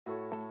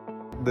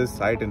this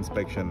site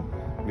inspection.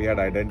 We had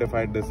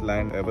identified this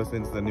land ever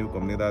since the new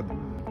Communidade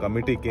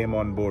committee came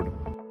on board.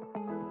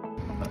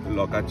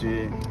 लोकांची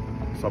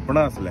स्वप्न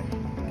असले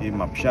की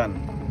म्हापशान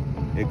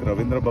एक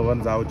रवींद्र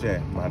भवन जावचे.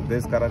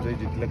 बार्देसकाराचे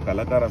जितले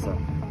कलाकार आसा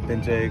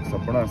तेंचे एक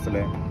स्वप्न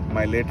असले.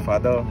 My late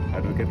father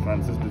advocate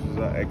Francis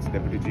D'Souza x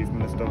deputy chief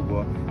minister of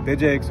Goa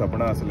तेजे एक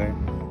स्वप्न असले.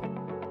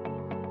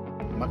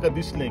 म्हाका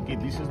दिसले की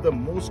this is the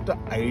most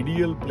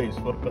ideal place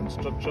for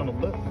construction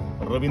of the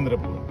Ravindra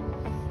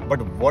भवन.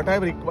 But what I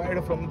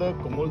required from the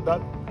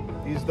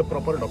Communidade is the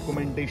proper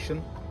documentation.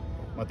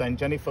 मग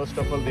तांच्यांनी first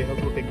of all they have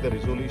to take the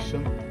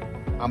resolution.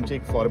 आमचे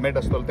एक फॉर्मॅट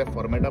असतो त्या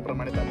फॉर्मॅटा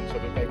प्रमाणे तांणी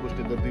सगळे काही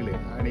गोष्टी तर दिले.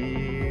 आणि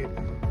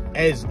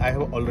as I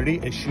have already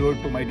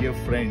एश्युअर्ड to my dear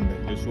friend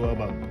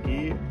जसुआबा की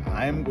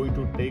I am going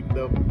to take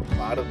the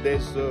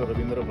Bardez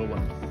Ravindra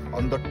भवन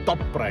on the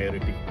top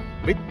priority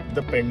with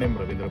the pen name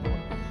Ravindra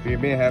Bhavan. We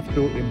may have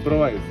to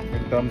improvise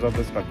in terms of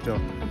the structure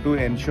to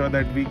ensure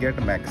that we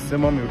get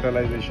maximum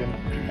utilization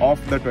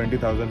of the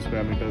 20,000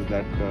 square meters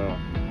that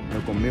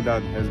the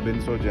Communidade has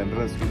been so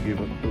generous to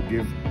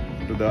give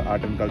to the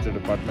Art and Culture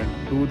Department,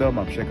 to the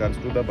Mapshekars,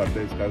 to the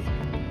Bardeskars.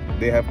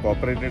 They have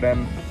cooperated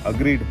and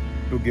agreed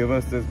to give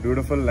us this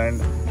beautiful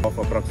land of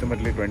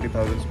approximately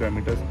 20,000 square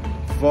meters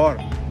for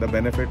the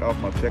benefit of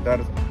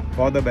Mapshekars,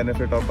 for the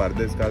benefit of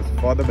Bardeskars,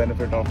 for the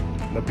benefit of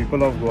the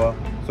people of Goa,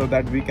 so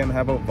that we can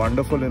have a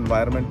wonderful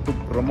environment to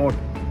promote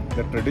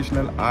the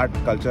traditional art,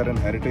 culture and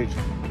heritage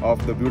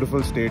of the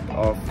beautiful state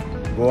of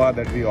Goa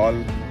that we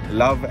all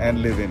love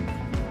and live in.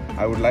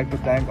 I would like to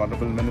thank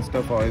Honorable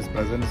Minister for his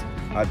presence,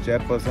 our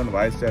Chairperson,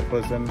 Vice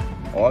Chairperson,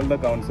 all the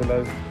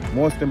Councillors,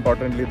 most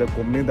importantly the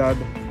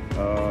Communidade,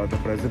 the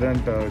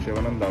President Shri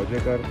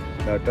Daujekar,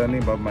 the Attorney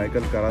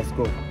Michael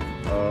Carrasco,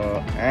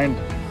 and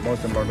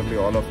most importantly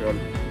all of you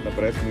all, the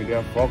press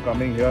media, for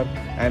coming here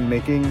and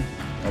making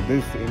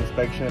this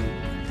inspection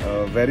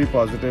very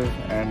positive.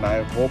 And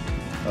I hope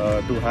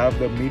to have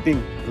the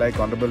meeting like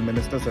Honorable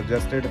Minister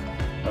suggested,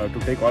 to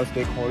take all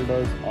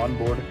stakeholders on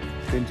board.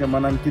 तेंचे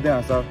मनान कितें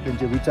आसा,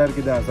 तेंचे विचार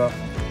कितें आसा,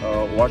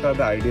 what are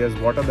the ideas,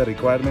 what are the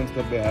requirements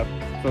that they have,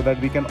 so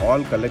that we can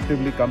all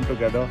collectively come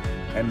together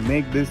and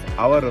make this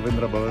our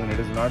Ravindra Bhavan.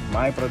 It is not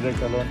my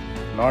project alone,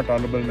 not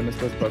Honorable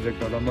Minister's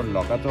project alone, but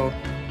लोकांचो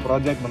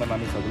project म्हणून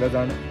आमी सगळे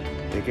जाण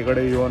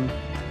एकेकडे येवन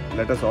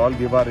let us all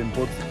give our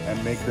inputs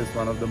and make this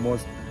one of the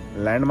most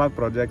landmark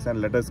projects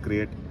and let us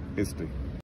create history.